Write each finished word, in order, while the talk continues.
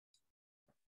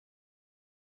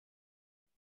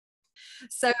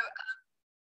So,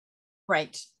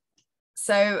 great.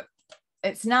 So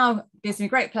it's now gives me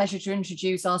great pleasure to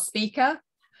introduce our speaker.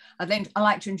 I'd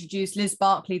like to introduce Liz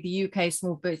Barclay, the UK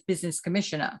Small Business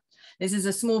Commissioner. Liz is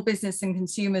a small business and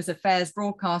consumers affairs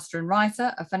broadcaster and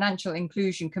writer, a financial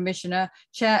inclusion commissioner,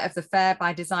 chair of the Fair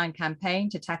by Design campaign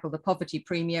to tackle the poverty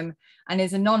premium, and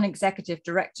is a non-executive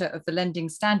director of the Lending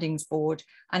Standings Board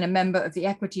and a member of the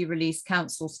Equity Release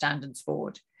Council Standards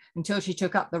Board. Until she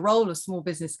took up the role of Small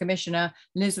Business Commissioner,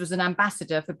 Liz was an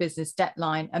ambassador for Business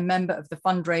Deadline, a member of the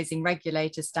Fundraising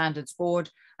Regulator Standards Board,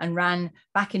 and ran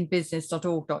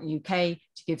backinbusiness.org.uk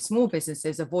to give small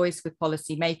businesses a voice with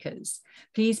policymakers.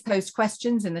 Please post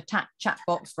questions in the chat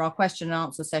box for our question and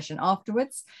answer session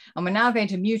afterwards. And we're now going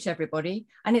to mute everybody,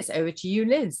 and it's over to you,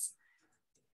 Liz.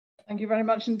 Thank you very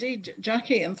much indeed,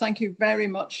 Jackie, and thank you very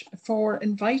much for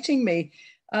inviting me.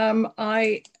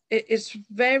 It's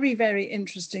very, very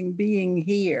interesting being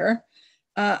here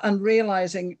and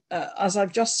realizing, as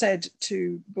I've just said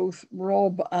to both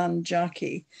Rob and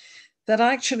Jackie, that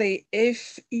actually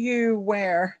if you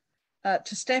were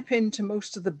to step into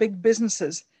most of the big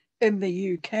businesses in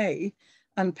the UK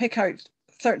and pick out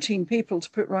 13 people to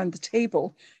put around the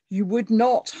table, you would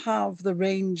not have the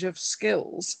range of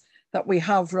skills that we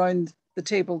have around the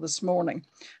table this morning.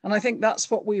 And I think that's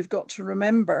what we've got to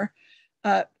remember.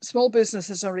 Small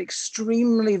businesses are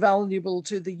extremely valuable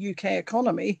to the UK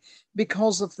economy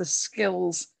because of the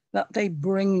skills that they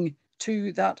bring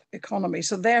to that economy.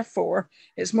 So therefore,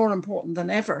 it's more important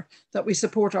than ever that we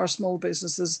support our small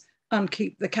businesses and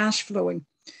keep the cash flowing.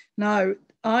 Now,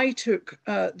 I took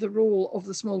the role of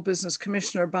the Small Business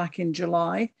Commissioner back in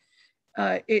July.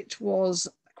 It was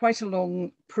quite a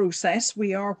long process.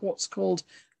 We are what's called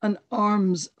an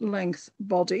arm's length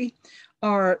body.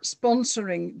 Our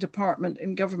sponsoring department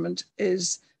in government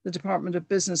is the Department of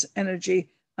Business, Energy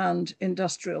and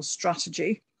Industrial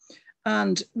Strategy.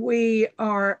 And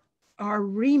our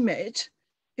remit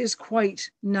is quite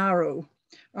narrow.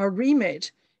 Our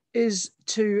remit is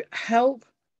to help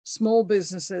small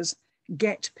businesses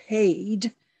get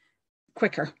paid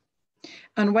quicker.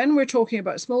 And when we're talking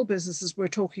about small businesses, we're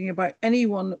talking about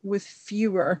anyone with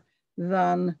fewer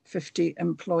than 50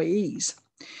 employees.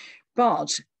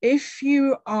 But if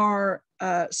you are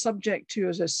subject to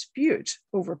a dispute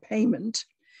over payment,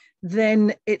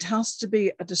 then it has to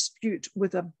be a dispute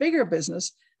with a bigger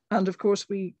business. And of course,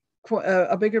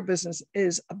 a bigger business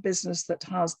is a business that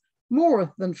has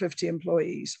more than 50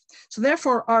 employees. So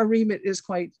therefore, our remit is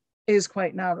quite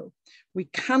narrow. We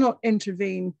cannot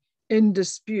intervene in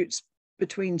disputes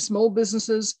between small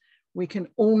businesses. We can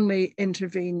only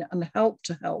intervene and help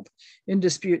in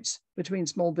disputes between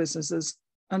small businesses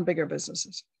and bigger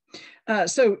businesses.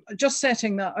 So just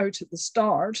setting that out at the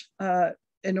start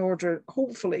in order,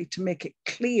 hopefully, to make it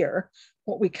clear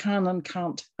what we can and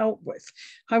can't help with.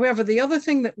 However, the other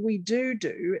thing that we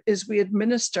do is we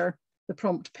administer the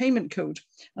Prompt Payment Code.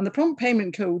 And the Prompt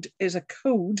Payment Code is a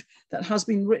code that has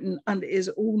been written and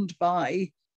is owned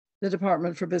by the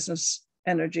Department for Business,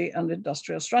 Energy and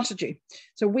Industrial Strategy.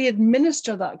 So we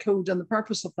administer that code, and the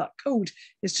purpose of that code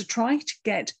is to try to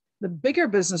get the bigger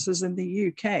businesses in the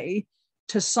UK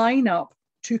to sign up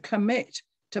to commit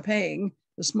to paying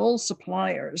the small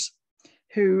suppliers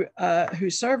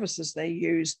whose services they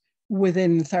use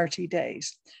within 30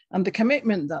 days. And the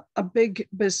commitment that a big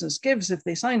business gives if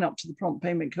they sign up to the Prompt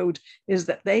Payment Code is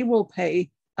that they will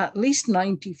pay at least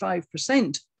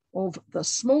 95% of the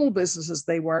small businesses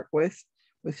they work with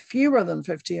fewer than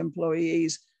 50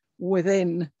 employees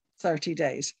within 30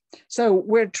 days. So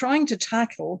we're trying to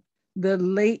tackle the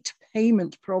late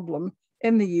payment problem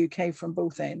in the UK from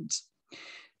both ends.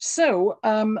 So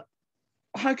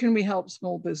how can we help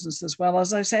small businesses? Well,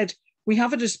 as I said, we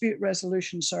have a dispute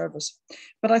resolution service.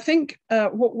 But I think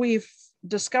what we've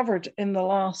discovered in the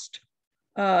last,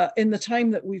 in the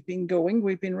time that we've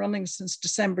been running since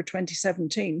December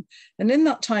 2017. And in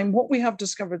that time, what we have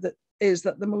discovered is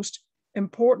that the most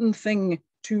important thing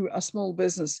to a small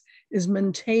business is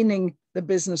maintaining the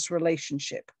business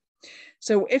relationship.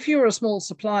 So if you're a small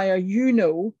supplier, you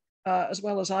know, as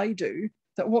well as I do,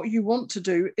 that what you want to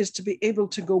do is to be able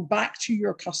to go back to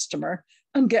your customer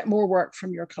and get more work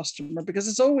from your customer, because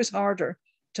it's always harder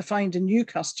to find a new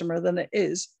customer than it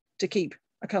is to keep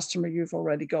a customer you've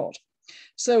already got.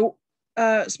 So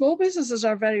small businesses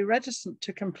are very reticent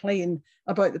to complain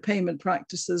about the payment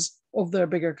practices of their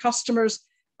bigger customers,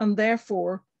 and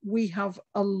therefore we have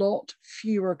a lot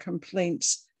fewer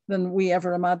complaints than we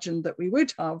ever imagined that we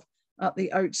would have at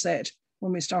the outset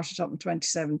when we started up in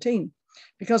 2017,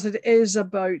 because it is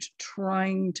about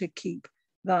trying to keep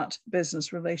that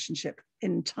business relationship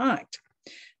intact.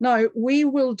 Now, we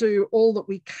will do all that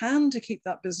we can to keep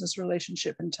that business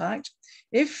relationship intact.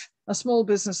 If a small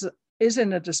business is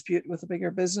in a dispute with a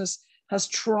bigger business, has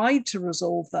tried to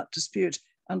resolve that dispute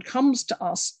and comes to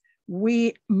us,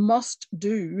 we must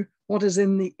do what is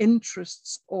in the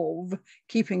interests of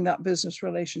keeping that business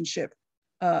relationship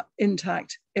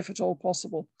intact, if at all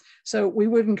possible. So we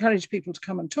would encourage people to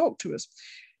come and talk to us.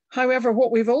 However,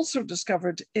 what we've also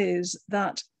discovered is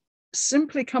that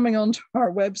simply coming onto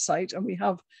our website, and we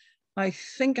have, I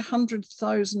think,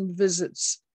 100,000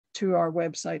 visits to our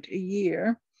website a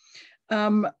year,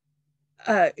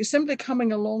 simply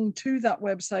coming along to that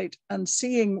website and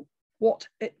seeing what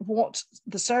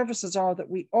the services are that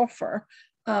we offer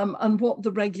and what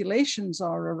the regulations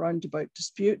are around about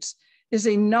disputes is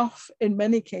enough in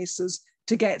many cases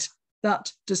to get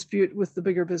that dispute with the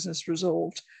bigger business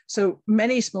resolved. So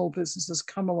many small businesses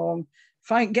come along,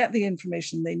 get the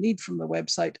information they need from the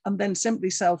website, and then simply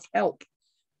self-help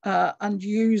and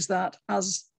use that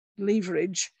as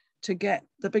leverage to get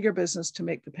the bigger business to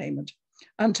make the payment.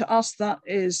 And to us, that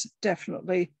is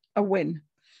definitely a win.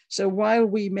 So while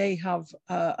we may have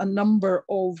a number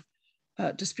of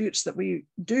disputes that we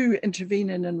do intervene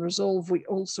in and resolve, we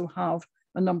also have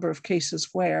a number of cases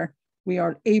where we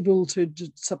are able to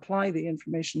supply the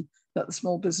information that the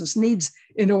small business needs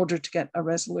in order to get a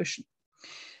resolution.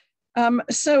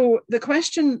 So the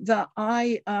question that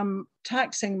I am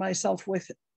taxing myself with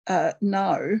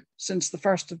now, since the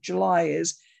 1st of July,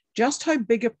 is just how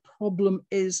big a problem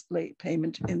is late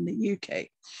payment in the UK?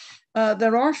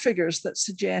 There are figures that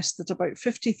suggest that about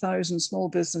 50,000 small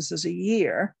businesses a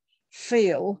year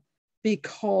fail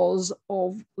because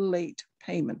of late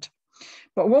payment.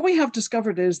 But what we have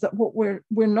discovered is that we're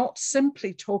not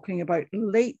simply talking about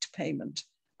late payment,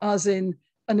 as in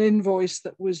an invoice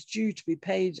that was due to be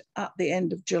paid at the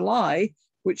end of July,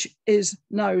 which is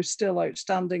now still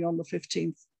outstanding on the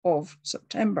 15th of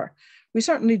September. We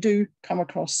certainly do come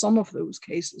across some of those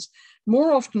cases.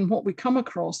 More often what we come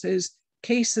across is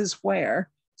cases where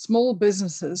small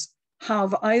businesses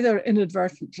have either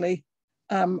inadvertently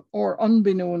or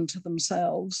unbeknown to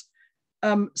themselves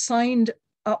signed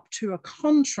up to a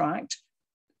contract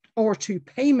or to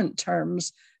payment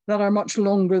terms that are much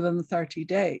longer than 30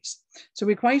 days. So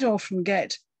we quite often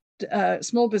get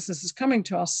small businesses coming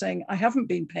to us saying, I haven't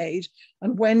been paid.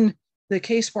 And when the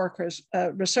caseworkers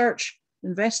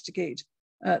investigate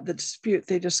the dispute,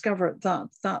 they discover that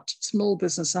that small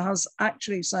business has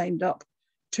actually signed up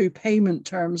to payment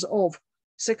terms of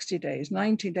 60 days,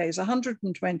 90 days,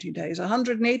 120 days,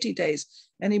 180 days,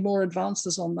 any more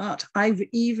advances on that. I've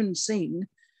even seen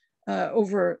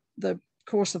over the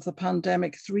course of the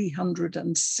pandemic,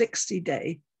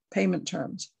 360-day payment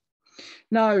terms.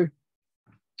 Now,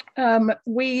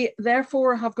 we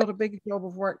therefore have got a big job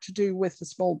of work to do with the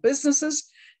small businesses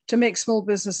to make small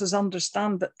businesses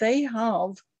understand that they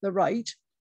have the right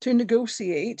to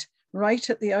negotiate right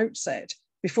at the outset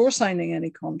before signing any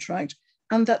contract,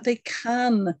 and that they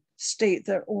can state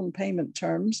their own payment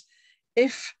terms.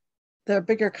 If their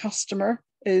bigger customer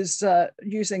is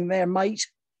using their might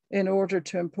in order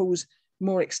to impose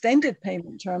more extended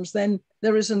payment terms, then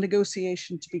there is a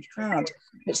negotiation to be had.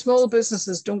 But small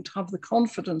businesses don't have the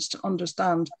confidence to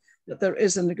understand that there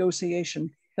is a negotiation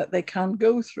that they can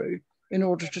go through in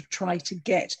order to try to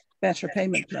get better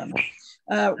payment terms.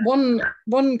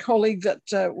 One colleague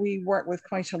that we work with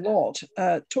quite a lot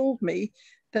told me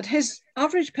that his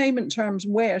average payment terms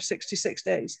were 66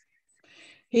 days.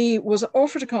 He was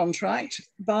offered a contract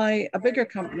by a bigger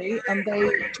company and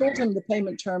they told him the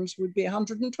payment terms would be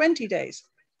 120 days.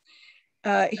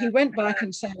 He went back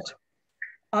and said,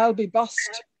 I'll be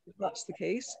bust if that's the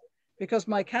case, because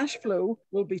my cash flow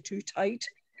will be too tight.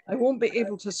 I won't be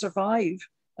able to survive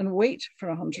and wait for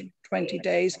 120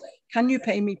 days. Can you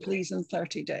pay me please in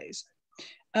 30 days?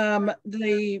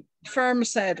 The firm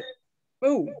said,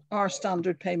 oh, our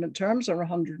standard payment terms are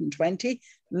 120.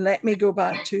 Let me go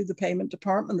back to the payment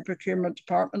department, the procurement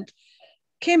department,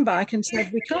 came back and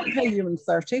said, we can't pay you in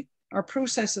 30. Our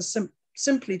processes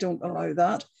simply don't allow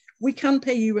that. We can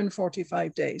pay you in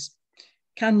 45 days.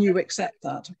 Can you accept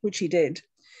that? Which he did.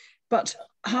 But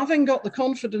having got the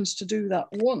confidence to do that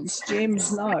once,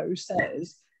 James now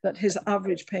says that his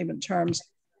average payment terms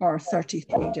are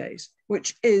 33 days,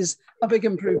 which is a big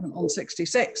improvement on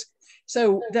 66.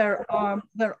 So there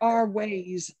are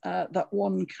ways that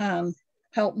one can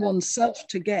help oneself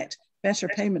to get better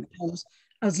payment terms,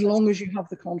 as long as you have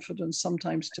the confidence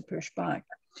sometimes to push back.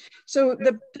 So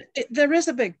there is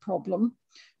a big problem,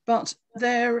 but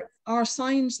there are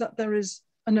signs that there is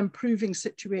an improving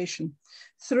situation.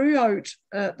 Throughout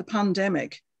the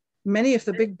pandemic, many of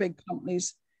the big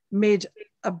companies made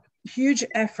a huge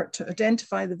effort to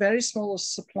identify the very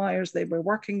smallest suppliers they were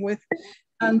working with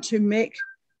and to make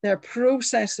their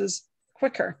processes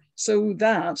quicker, so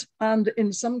that, and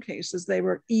in some cases, they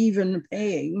were even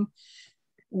paying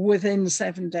within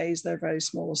 7 days their very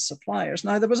smallest suppliers.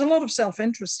 Now, there was a lot of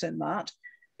self-interest in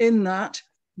that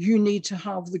you need to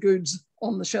have the goods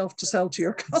on the shelf to sell to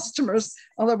your customers.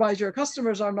 Otherwise, your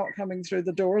customers are not coming through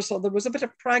the door. So there was a bit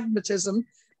of pragmatism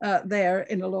there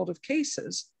in a lot of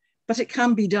cases, but it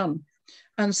can be done.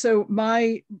 And so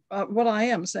what I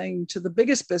am saying to the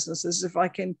biggest businesses, if I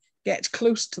can get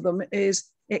close to them, is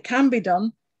it can be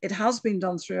done. It has been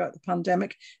done throughout the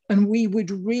pandemic. And we would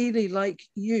really like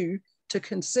you to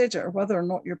consider whether or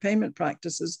not your payment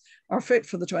practices are fit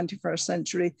for the 21st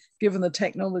century, given the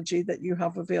technology that you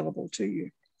have available to you.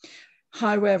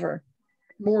 However,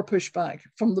 more pushback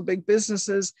from the big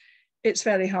businesses. It's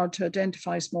very hard to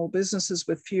identify small businesses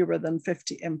with fewer than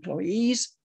 50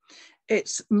 employees.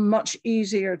 It's much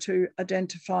easier to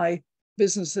identify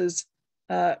businesses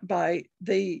by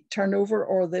the turnover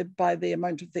or by the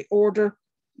amount of the order,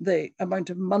 the amount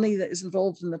of money that is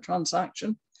involved in the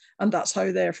transaction. And that's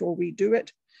how, therefore, we do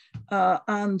it.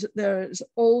 And there's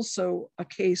also a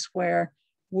case where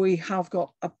we have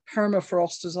got a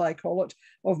permafrost, as I call it,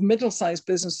 of middle-sized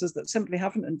businesses that simply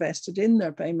haven't invested in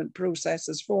their payment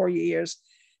processes for years.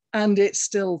 And it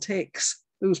still takes,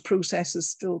 those processes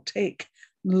still take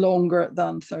longer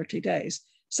than 30 days.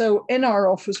 So in our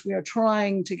office, we are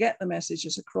trying to get the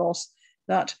messages across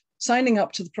that signing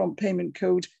up to the prompt payment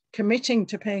code, committing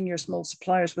to paying your small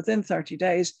suppliers within 30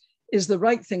 days is the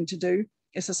right thing to do.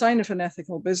 It's a sign of an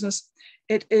ethical business.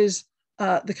 It is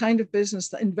the kind of business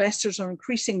that investors are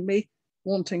increasingly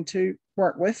wanting to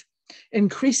work with.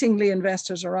 Increasingly,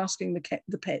 investors are asking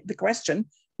the question,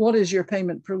 what is your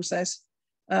payment process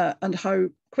and how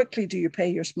quickly do you pay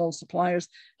your small suppliers?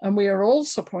 And we are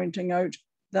also pointing out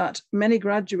that many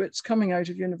graduates coming out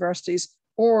of universities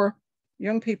or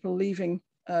young people leaving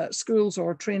schools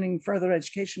or training further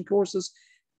education courses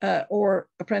or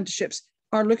apprenticeships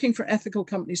are looking for ethical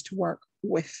companies to work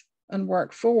with and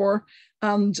work for,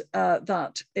 and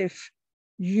that if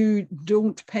you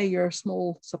don't pay your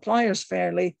small suppliers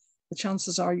fairly, the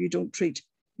chances are you don't treat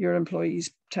your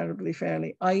employees terribly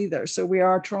fairly either. So we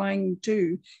are trying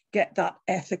to get that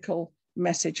ethical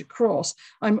message across.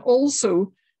 I'm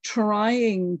also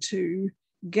trying to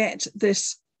get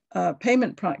this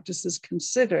payment practices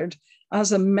considered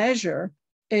as a measure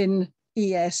in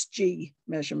ESG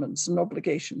measurements and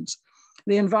obligations.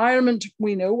 The environment,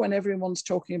 we know when everyone's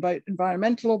talking about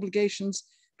environmental obligations,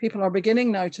 people are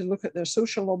beginning now to look at their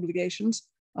social obligations.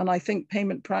 And I think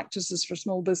payment practices for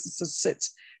small businesses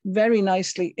sits very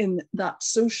nicely in that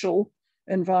social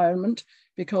environment,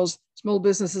 because small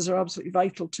businesses are absolutely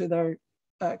vital to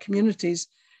their communities.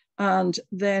 And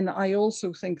then I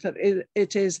also think that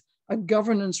it is a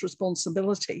governance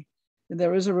responsibility.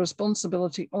 There is a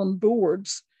responsibility on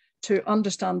boards to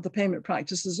understand the payment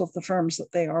practices of the firms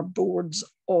that they are boards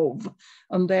of.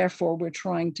 And therefore, we're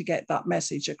trying to get that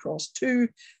message across too,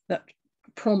 that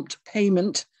prompt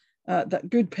payment, that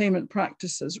good payment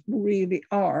practices really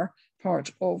are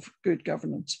part of good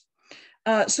governance.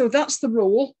 So that's the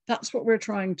role. That's what we're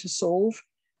trying to solve.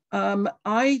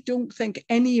 I don't think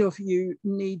any of you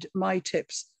need my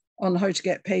tips on how to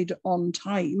get paid on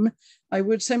time. I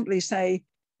would simply say,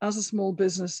 as a small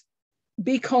business,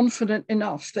 be confident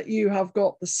enough that you have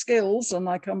got the skills. And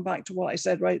I come back to what I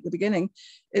said right at the beginning.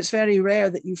 It's very rare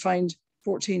that you find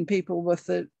 14 people with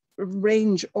the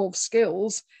range of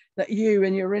skills that you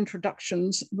in your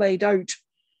introductions laid out.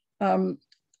 And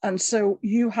so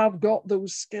you have got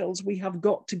those skills. We have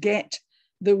got to get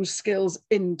those skills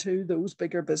into those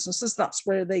bigger businesses. That's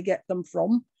where they get them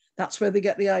from. That's where they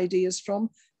get the ideas from.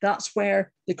 That's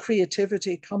where the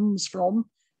creativity comes from.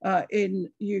 In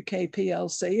UK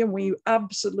PLC, and we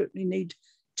absolutely need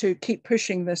to keep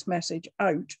pushing this message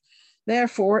out.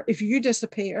 Therefore, if you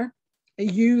disappear,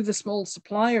 you, the small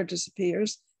supplier,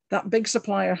 disappears, that big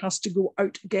supplier has to go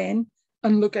out again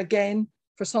and look again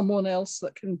for someone else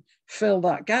that can fill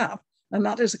that gap. And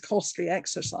that is a costly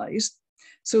exercise.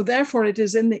 So therefore, it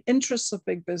is in the interests of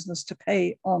big business to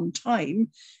pay on time.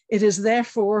 It is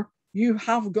therefore, you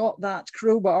have got that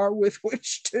crowbar with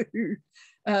which to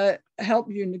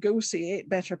help you negotiate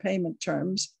better payment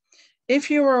terms.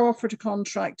 If you are offered a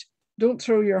contract, don't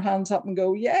throw your hands up and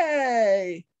go,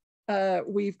 yay!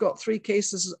 We've got 3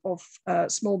 cases of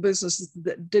small businesses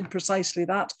that did precisely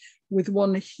that with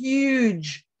one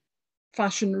huge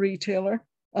fashion retailer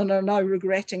and are now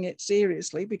regretting it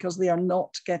seriously because they are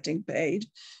not getting paid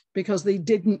because they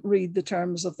didn't read the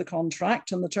terms of the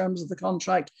contract, and the terms of the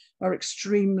contract are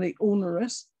extremely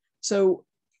onerous. So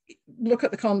look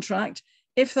at the contract.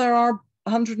 If there are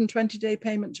 120-day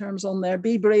payment terms on there,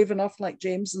 be brave enough, like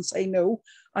James, and say, no,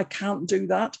 I can't do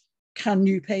that. Can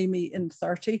you pay me in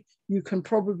 30? You can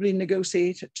probably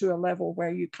negotiate it to a level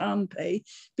where you can pay,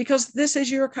 because this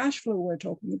is your cash flow we're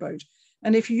talking about.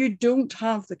 And if you don't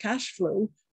have the cash flow,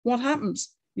 what happens?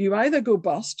 You either go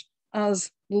bust,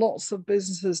 as lots of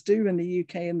businesses do in the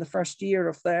UK in the first year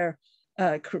of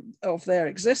their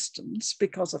existence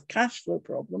because of cash flow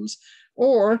problems,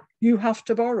 or you have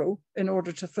to borrow in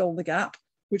order to fill the gap,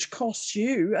 which costs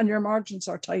you, and your margins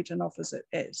are tight enough as it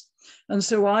is. And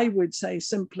so I would say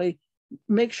simply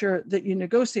make sure that you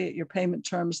negotiate your payment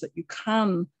terms that you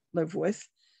can live with.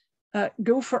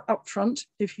 Go for upfront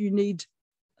if you need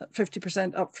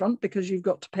 50% upfront because you've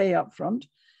got to pay upfront.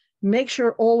 Make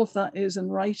sure all of that is in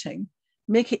writing.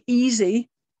 Make it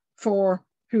easy for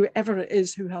whoever it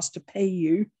is who has to pay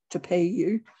you.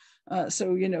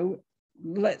 So, you know,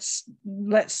 let's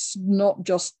not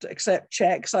just accept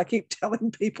checks. I keep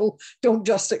telling people, don't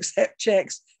just accept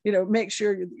checks. You know, make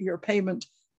sure your payment,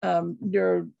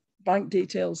 your bank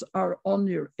details are on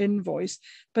your invoice,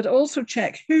 but also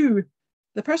check who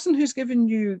the person who's given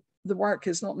you the work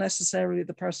is not necessarily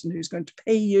the person who's going to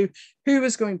pay you. Who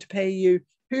is going to pay you?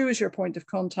 Who is your point of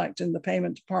contact in the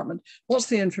payment department? What's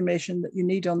the information that you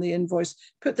need on the invoice?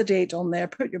 Put the date on there,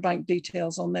 put your bank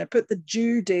details on there, put the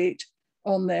due date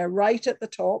on there right at the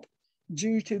top,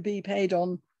 due to be paid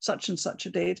on such and such a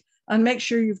date, and make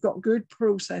sure you've got good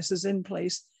processes in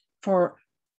place for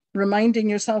reminding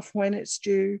yourself when it's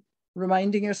due,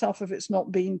 reminding yourself if it's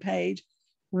not being paid,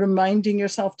 reminding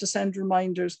yourself to send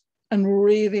reminders, and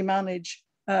really manage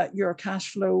your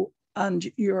cash flow and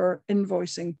your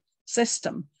invoicing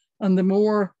system. And the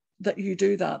more that you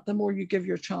do that, the more you give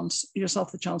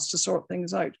yourself the chance to sort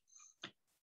things out.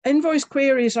 Invoice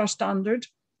queries are standard.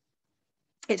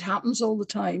 It happens all the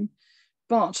time,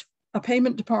 but a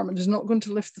payment department is not going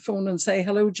to lift the phone and say,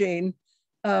 hello, Jane,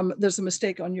 there's a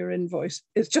mistake on your invoice.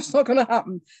 It's just not going to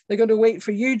happen. They're going to wait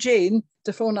for you, Jane,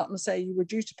 to phone up and say, you were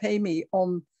due to pay me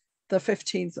on the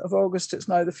 15th of August. It's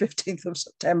now the 15th of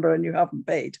September and you haven't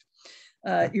paid.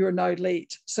 You're now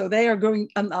late. So they are going,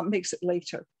 and that makes it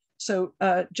later. So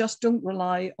just don't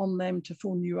rely on them to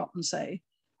phone you up and say,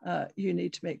 you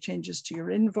need to make changes to your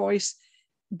invoice.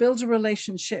 Build a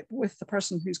relationship with the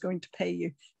person who's going to pay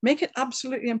you. Make it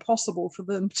absolutely impossible for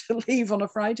them to leave on a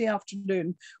Friday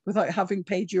afternoon without having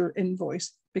paid your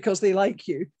invoice because they like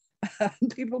you.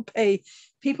 People pay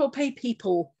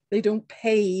people. They don't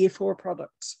pay for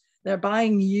products. They're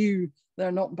buying you.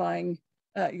 They're not buying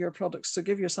your products. So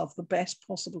give yourself the best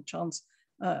possible chance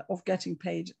of getting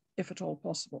paid, if at all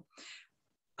possible.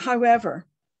 However,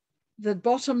 the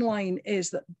bottom line is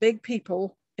that big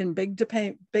people in big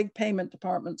payment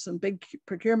departments and big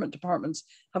procurement departments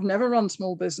have never run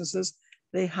small businesses.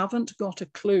 They haven't got a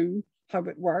clue how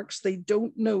it works. They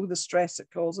don't know the stress it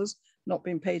causes, not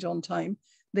being paid on time.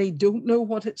 They don't know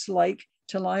what it's like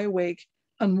to lie awake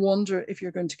and wonder if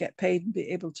you're going to get paid and be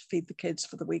able to feed the kids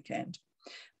for the weekend.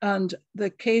 And the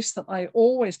case that I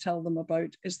always tell them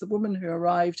about is the woman who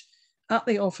arrived at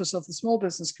the office of the Small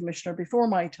Business Commissioner before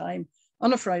my time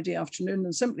on a Friday afternoon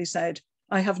and simply said,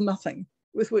 I have nothing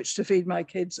with which to feed my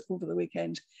kids over the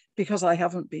weekend because I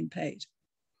haven't been paid.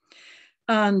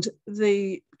 And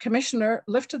the commissioner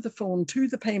lifted the phone to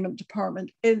the payment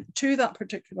department, to that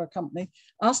particular company,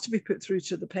 asked to be put through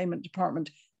to the payment department,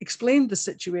 explained the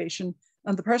situation,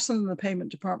 and the person in the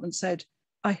payment department said,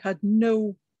 I had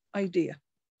no idea.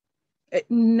 It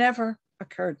never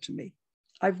occurred to me.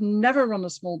 I've never run a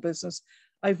small business.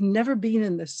 I've never been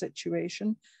in this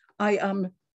situation. I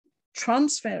am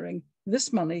transferring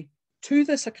this money to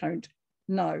this account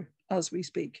now as we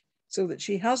speak, so that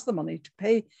she has the money to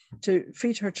pay to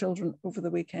feed her children over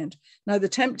the weekend. Now, the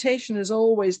temptation is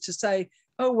always to say,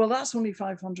 oh, well, that's only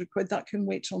 500 quid. That can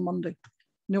wait till Monday.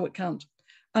 No, it can't.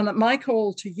 And my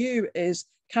call to you is,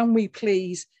 can we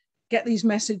please get these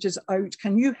messages out?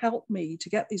 Can you help me to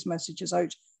get these messages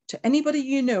out to anybody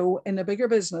you know in a bigger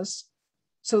business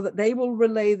so that they will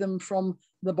relay them from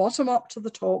the bottom up to the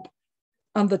top,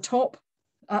 and the top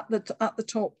at the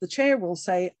top, the chair will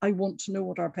say, I want to know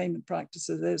what our payment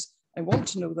practices is. I want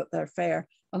to know that they're fair,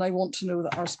 and I want to know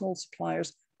that our small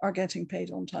suppliers are getting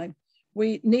paid on time.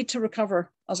 We need to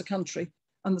recover as a country,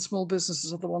 and the small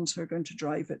businesses are the ones who are going to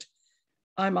drive it.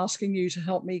 I'm asking you to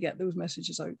help me get those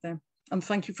messages out there. And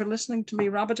thank you for listening to me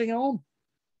rabbiting on.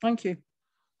 Thank you.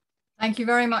 Thank you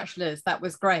very much, Liz. That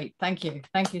was great. Thank you.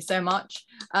 Thank you so much.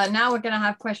 Now we're going to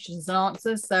have questions and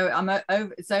answers. So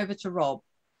it's over to Rob.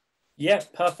 Yeah,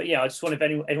 perfect. Yeah, I just wonder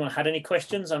if anyone had any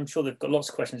questions. I'm sure they've got lots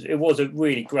of questions. It was a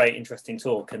really great, interesting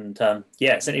talk. And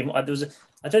yeah, so there was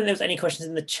I don't think there was any questions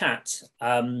in the chat,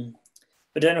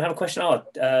 but do anyone have a question?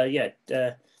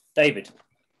 David.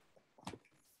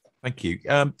 Thank you.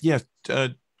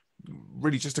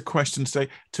 Really just a question today.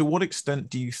 To what extent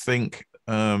do you think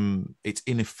it's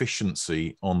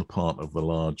inefficiency on the part of the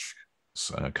large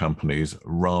companies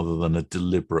rather than a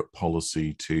deliberate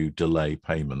policy to delay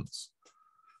payments?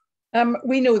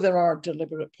 We know there are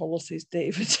deliberate policies,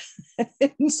 David,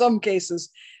 in some cases,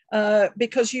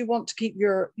 because you want to keep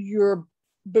your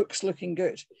books looking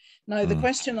good. Now, the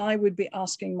question I would be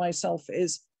asking myself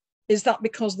is that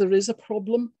because there is a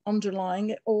problem underlying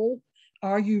it all?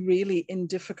 Are you really in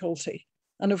difficulty?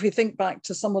 And if we think back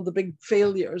to some of the big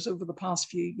failures over the past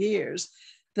few years,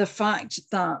 the fact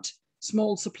that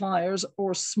small suppliers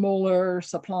or smaller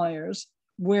suppliers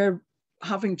were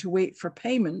having to wait for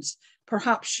payments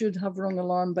perhaps should have rung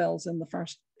alarm bells in the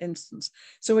first instance.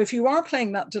 So if you are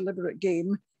playing that deliberate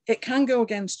game, it can go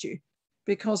against you,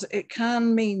 because it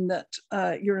can mean that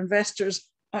your investors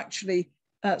actually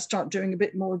start doing a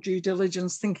bit more due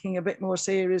diligence, thinking a bit more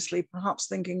seriously, perhaps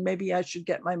thinking maybe I should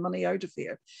get my money out of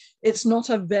here. It's not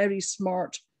a very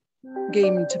smart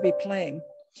game to be playing.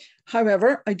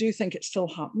 However, I do think it still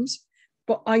happens,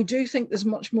 but I do think there's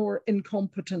much more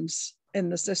incompetence in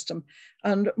the system.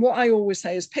 And what I always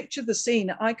say is, picture the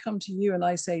scene. I come to you and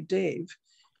I say, Dave,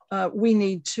 we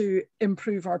need to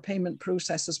improve our payment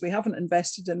processes. We haven't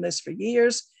invested in this for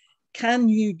years. Can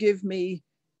you give me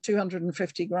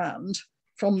 250 grand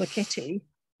from the kitty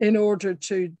in order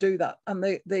to do that? And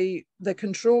the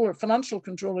financial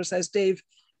controller says, Dave,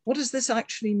 what does this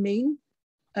actually mean?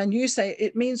 And you say,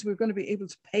 it means we're going to be able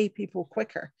to pay people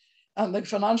quicker. And the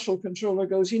financial controller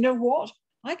goes, you know what?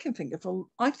 I think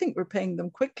we're paying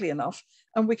them quickly enough,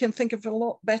 and we can think of a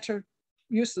lot better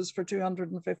uses for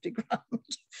 250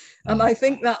 grand. And I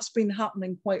think that's been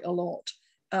happening quite a lot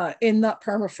in that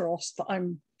permafrost that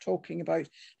I'm talking about.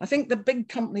 I think the big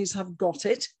companies have got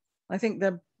it. I think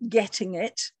they're getting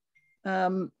it.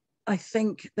 I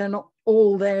think they're not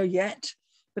all there yet.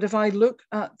 But if I look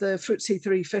at the FTSE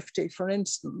 350, for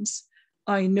instance,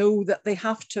 I know that they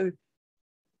have to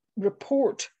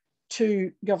report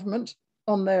to government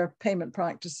on their payment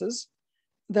practices.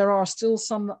 There are still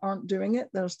some that aren't doing it.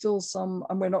 There are still some,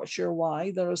 and we're not sure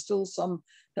why, there are still some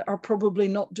that are probably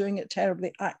not doing it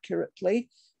terribly accurately,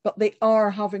 but they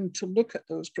are having to look at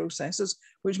those processes,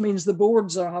 which means the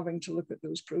boards are having to look at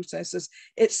those processes.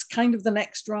 It's kind of the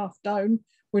next draft down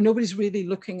where nobody's really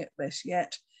looking at this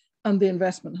yet, and the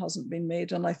investment hasn't been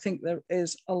made. And I think there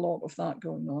is a lot of that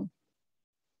going on.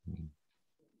 Thank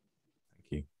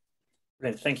you.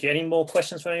 Brilliant. Thank you. Any more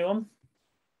questions from anyone?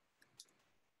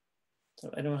 So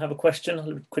anyone have a question?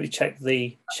 I'll quickly check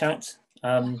the chat.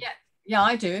 Yeah,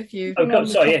 I do. If you. Oh, go,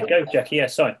 sorry. Yeah, go, Jackie. Yeah,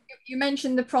 sorry. You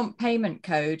mentioned the prompt payment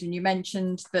code, and you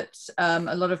mentioned that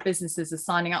a lot of businesses are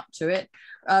signing up to it.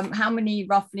 How many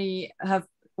roughly have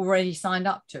already signed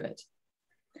up to it?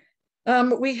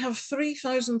 We have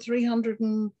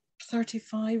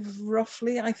 3,335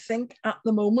 roughly, I think, at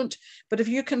the moment. But if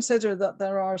you consider that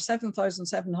there are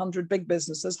 7,700 big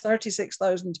businesses,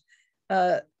 36,000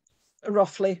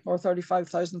 roughly, or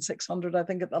 35,600, I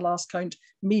think at the last count,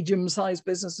 medium-sized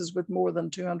businesses with more than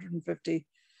 250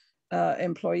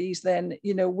 employees, then,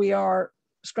 you know, we are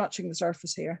scratching the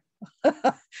surface here.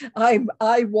 I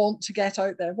want to get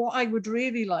out there. What I would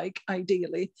really like,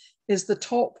 ideally, is the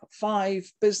top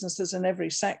 5 businesses in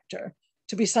every sector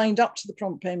to be signed up to the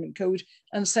prompt payment code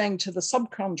and saying to the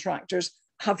subcontractors,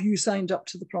 have you signed up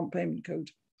to the prompt payment code?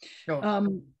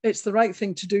 Sure. It's the right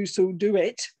thing to do, so do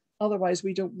it. Otherwise,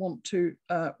 we don't want to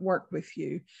work with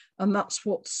you. And that's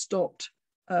what stopped.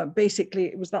 Basically,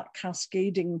 it was that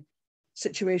cascading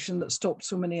situation that stopped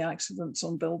so many accidents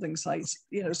on building sites.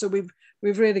 You know, so we've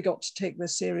really got to take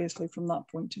this seriously from that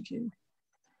point of view.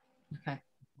 Okay.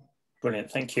 Brilliant.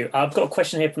 Thank you. I've got a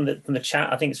question here from the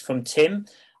chat. I think it's from Tim.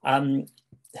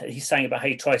 He's saying about how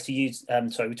he tries to use.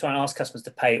 We try and ask customers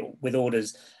to pay with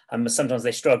orders, and sometimes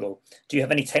they struggle. Do you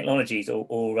have any technologies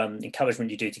or encouragement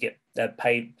you do to get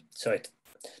paid? Sorry,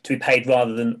 to be paid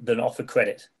rather than offer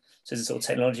credit. So is it sort of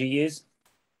technology you use?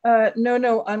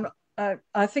 No.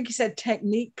 I think he said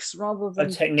techniques rather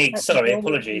than techniques. Sorry,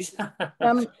 apologies.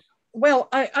 Well,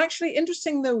 actually,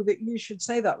 interesting though that you should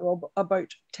say that, Rob,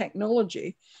 about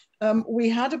technology. We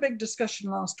had a big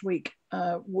discussion last week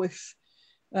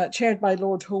chaired by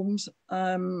Lord Holmes,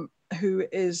 who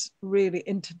is really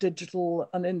into digital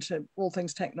and into all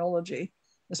things technology,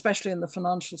 especially in the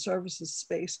financial services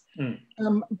space.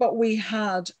 But we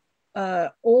had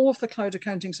all of the cloud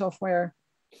accounting software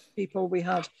people. We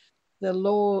had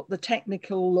the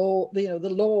technical law, the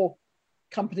law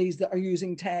companies that are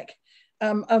using tech.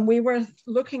 And we were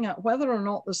looking at whether or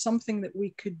not there's something that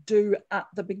we could do at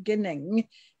the beginning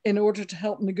in order to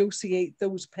help negotiate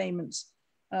those payments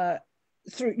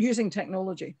through using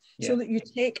technology, so that you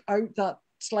take out that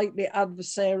slightly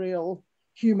adversarial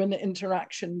human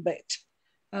interaction bit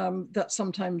that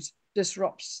sometimes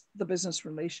disrupts the business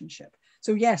relationship.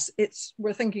 So yes,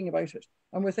 we're thinking about it,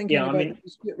 and we're thinking about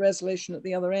dispute resolution at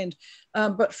the other end.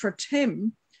 But for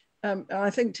Tim, I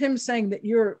think Tim's saying that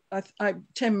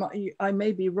Tim, I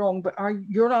may be wrong, but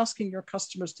you're asking your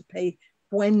customers to pay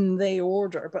when they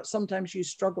order, but sometimes you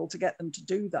struggle to get them to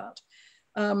do that.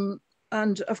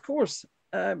 And of course,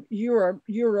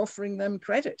 you're offering them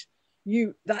credit.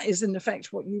 That is in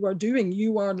effect what you are doing.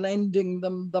 You are lending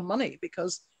them the money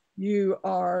because you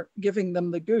are giving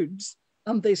them the goods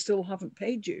and they still haven't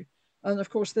paid you. And of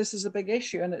course, this is a big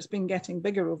issue, and it's been getting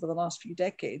bigger over the last few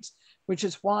decades, which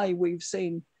is why we've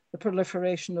seen the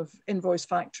proliferation of invoice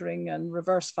factoring and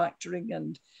reverse factoring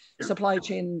and supply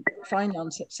chain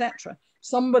finance, etc.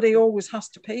 Somebody always has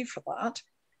to pay for that.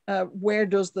 Where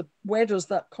does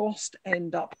that cost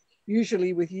end up?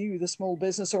 Usually with you, the small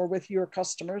business, or with your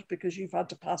customers, because you've had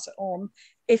to pass it on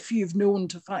if you've known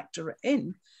to factor it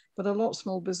in. But a lot of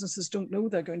small businesses don't know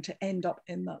they're going to end up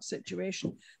in that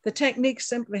situation. The techniques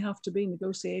simply have to be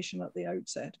negotiation at the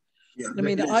outset. Yeah, I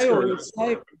mean, I'm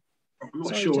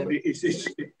not sure.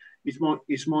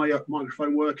 Is my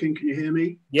microphone working? Can you hear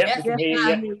me? Yeah, we can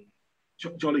hear you.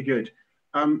 Jolly good.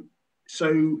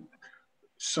 So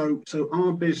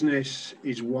our business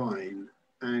is wine,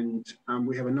 and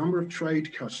we have a number of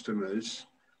trade customers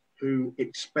who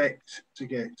expect to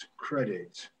get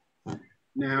credit.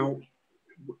 Now,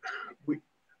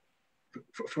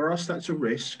 for us, that's a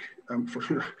risk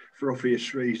for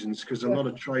obvious reasons, because a lot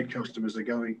of trade customers are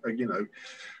going, are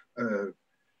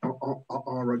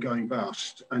going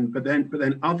bust, but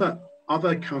then other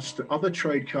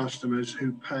trade customers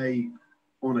who pay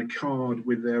on a card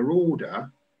with their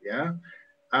order,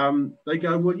 they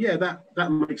go, well, yeah,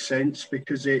 that makes sense,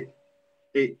 because I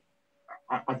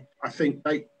think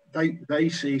they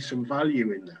see some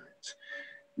value in that.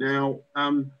 Now,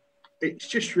 it's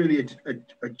just really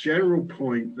a general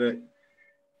point that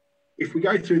if we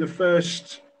go through the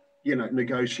first,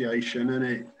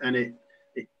 negotiation and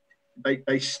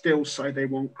they still say they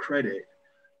want credit,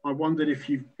 I wondered if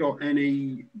you've got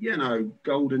any,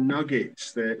 golden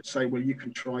nuggets that say, well, you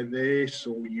can try this,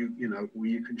 or you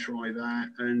can try that.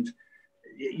 And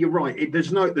you're right,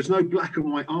 there's no black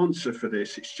and white answer for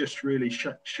this. It's just really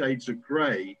shades of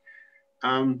grey.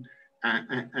 But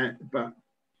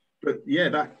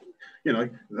yeah,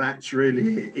 that's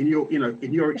really it.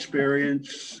 In your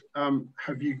experience,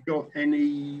 have you got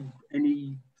any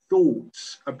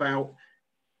thoughts about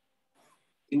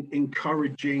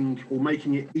encouraging or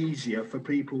making it easier for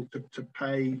people to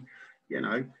pay,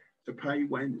 to pay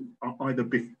when either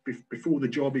before the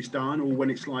job is done, or when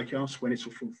it's like us, when it's a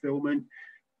fulfillment,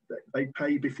 they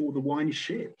pay before the wine is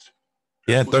shipped?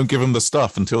 Yeah, don't give them the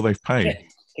stuff until they've paid. Yeah,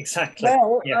 exactly.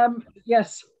 Well,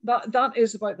 yes, that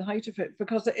is about the height of it,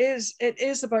 because it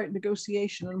is about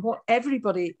negotiation, and what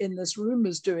everybody in this room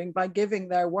is doing by giving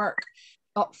their work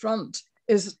up front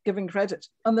is giving credit,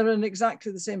 and they're in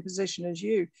exactly the same position as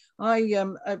you.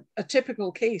 A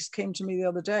typical case came to me the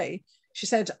other day. She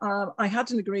said, I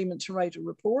had an agreement to write a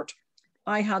report.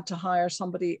 I had to hire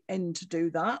somebody in to do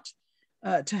that,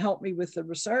 to help me with the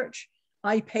research.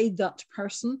 I paid that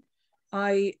person.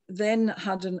 I then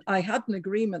had an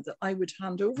agreement that I would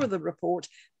hand over the report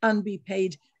and be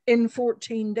paid in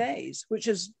 14 days, which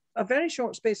is a very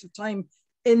short space of time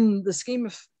in the scheme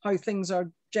of how things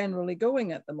are generally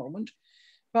going at the moment.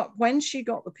 But when she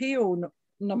got the PO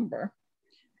number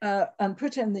and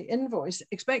put in the invoice,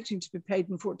 expecting to be paid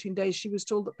in 14 days, she was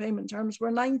told that payment terms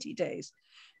were 90 days.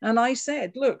 And I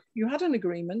said, look, you had an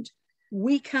agreement.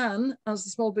 We can, as the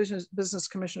Small Business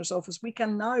Commissioner's Office, we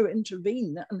can now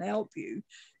intervene and help you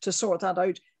to sort that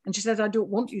out. And she said, I don't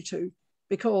want you to,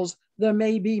 because there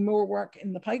may be more work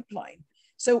in the pipeline.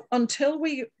 So until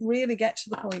we really get to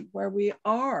the point where we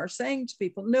are saying to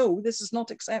people, no, this is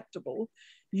not acceptable.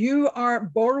 You are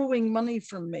borrowing money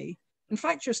from me. In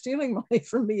fact, you're stealing money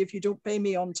from me if you don't pay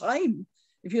me on time.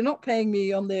 If you're not paying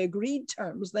me on the agreed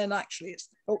terms, then actually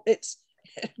it's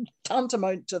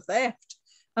tantamount to theft.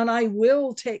 And I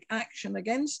will take action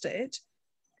against it.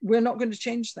 We're not going to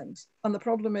change things. And the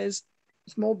problem is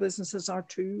small businesses are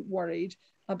too worried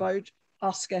about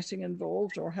us getting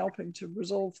involved or helping to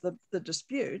resolve the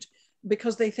dispute,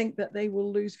 because they think that they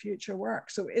will lose future work.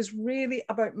 So it is really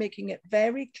about making it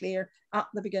very clear at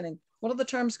the beginning. What are the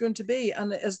terms going to be?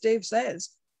 And as Dave says,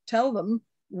 tell them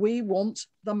we want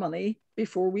the money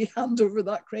before we hand over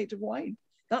that crate of wine.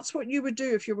 That's what you would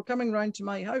do if you were coming round to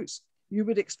my house. You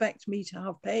would expect me to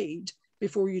have paid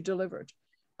before you delivered.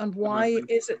 And why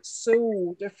is it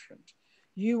so different?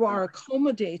 You are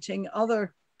accommodating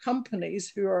other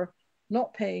companies who are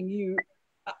not paying you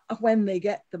when they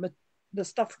get the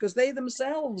stuff, because they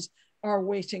themselves are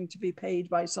waiting to be paid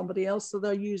by somebody else. So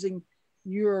they're using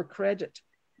your credit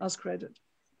as credit.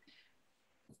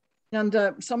 And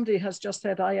somebody has just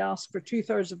said, I ask for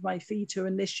 2/3 of my fee to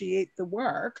initiate the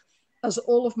work, as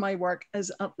all of my work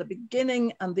is at the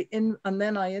beginning and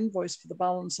then I invoice for the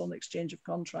balance on exchange of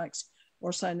contracts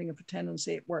or signing of a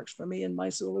tenancy. It works for me in my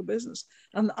solo business.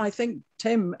 And I think,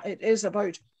 Tim, it is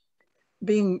about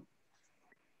being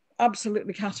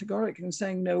absolutely categoric and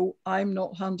saying, no, I'm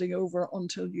not handing over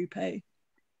until you pay.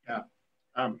 Yeah,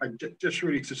 and just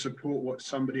really to support what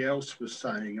somebody else was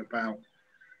saying about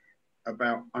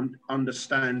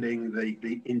understanding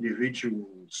the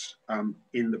individuals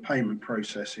in the payment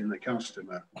process in the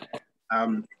customer.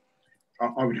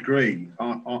 I would agree.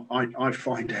 I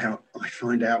find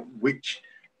out which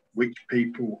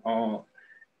people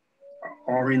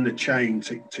are in the chain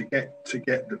to get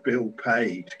the bill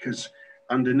paid, because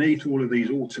underneath all of these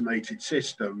automated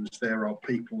systems, there are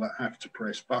people that have to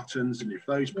press buttons, and if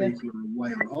those people are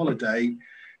away on holiday,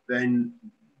 then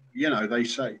they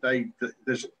say they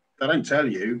don't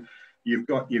tell you you've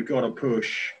got to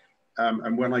push.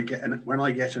 And when I get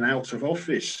an out of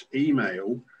office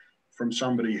email from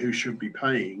somebody who should be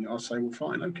paying, I'll say, well,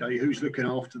 fine, okay, who's looking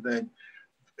after their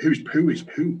who is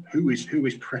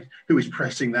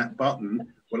pressing that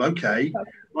button? Well, okay,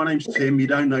 my name's Tim, you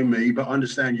don't know me, but I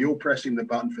understand you're pressing the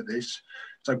button for this,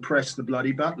 so press the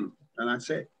bloody button, and that's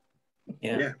it.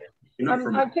 Yeah.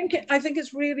 I think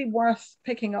it's really worth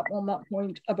picking up on that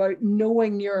point about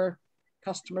knowing your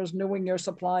customers, knowing your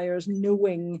suppliers,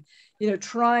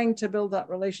 trying to build that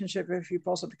relationship if you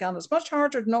possibly can. It's much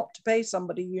harder not to pay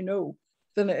somebody you know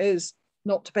than it is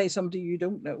not to pay somebody you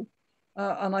don't know.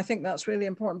 And I think that's really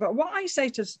important. But what I say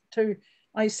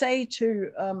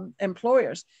to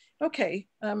employers, okay,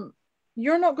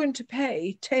 you're not going to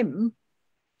pay Tim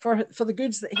for the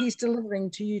goods that he's delivering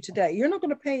to you today. You're not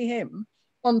going to pay him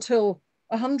until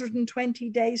 120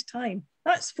 days time.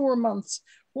 That's 4 months.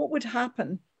 What would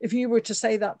happen if you were to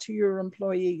say that to your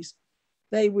employees?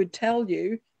 They would tell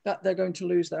you that they're going to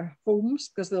lose their homes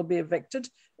because they'll be evicted,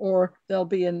 or they'll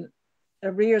be in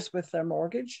arrears with their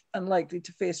mortgage and likely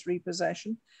to face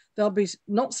repossession. They'll be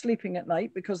not sleeping at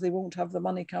night because they won't have the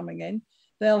money coming in.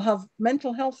 They'll have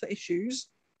mental health issues,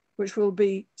 which will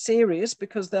be serious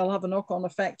because they'll have a knock-on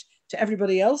effect to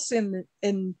everybody else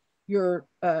in your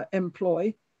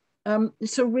employ.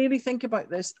 So really think about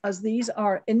this, as these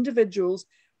are individuals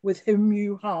with whom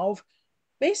you have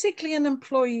basically an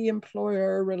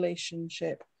employee-employer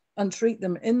relationship, and treat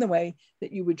them in the way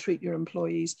that you would treat your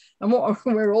employees. And what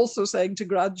we're also saying to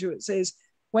graduates is,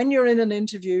 when you're in an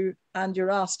interview and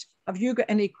you're asked, have you got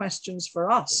any questions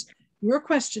for us? Your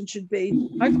question should be,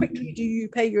 how quickly do you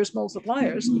pay your small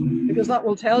suppliers? Because that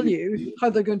will tell you how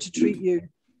they're going to treat you.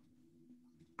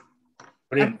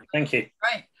 Brilliant, thank you.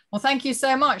 Great. Well, thank you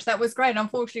so much. That was great.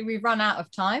 Unfortunately, we've run out of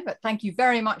time, but thank you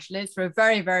very much, Liz, for a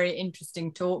very, very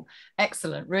interesting talk.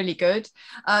 Excellent, really good.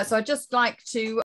 So I'd just like to